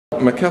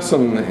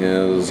McKesson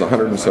is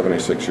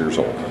 176 years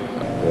old.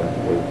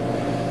 We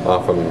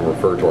often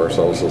refer to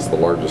ourselves as the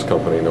largest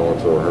company no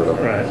one's ever heard of.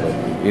 Right. So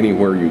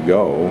anywhere you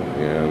go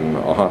in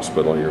a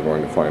hospital, you're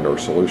going to find our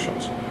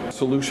solutions.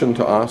 Solution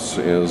to us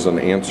is an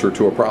answer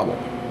to a problem.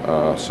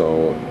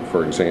 So,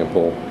 for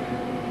example,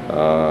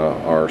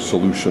 our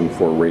solution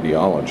for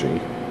radiology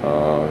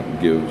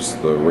gives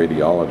the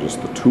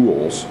radiologist the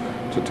tools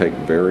to take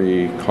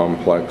very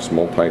complex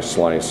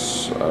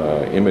multi-slice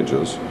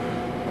images,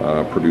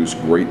 produce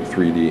great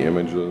 3D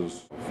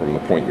images from the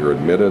point you're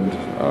admitted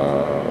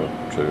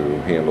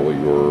to handle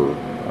your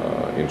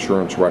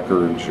insurance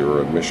records,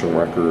 your admission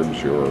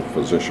records, your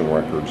physician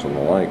records and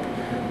the like,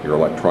 your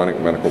electronic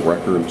medical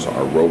records,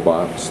 our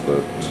robots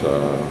that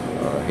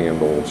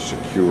handle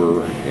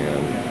secure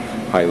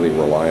and highly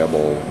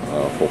reliable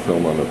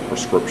fulfillment of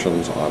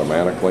prescriptions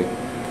automatically.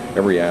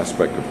 Every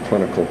aspect of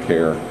clinical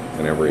care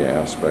and every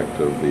aspect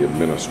of the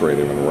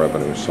administrative and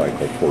revenue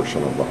cycle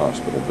portion of the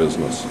hospital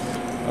business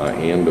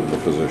and of the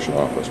physician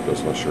office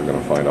business, you're going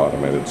to find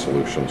automated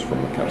solutions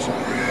from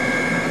McKesson.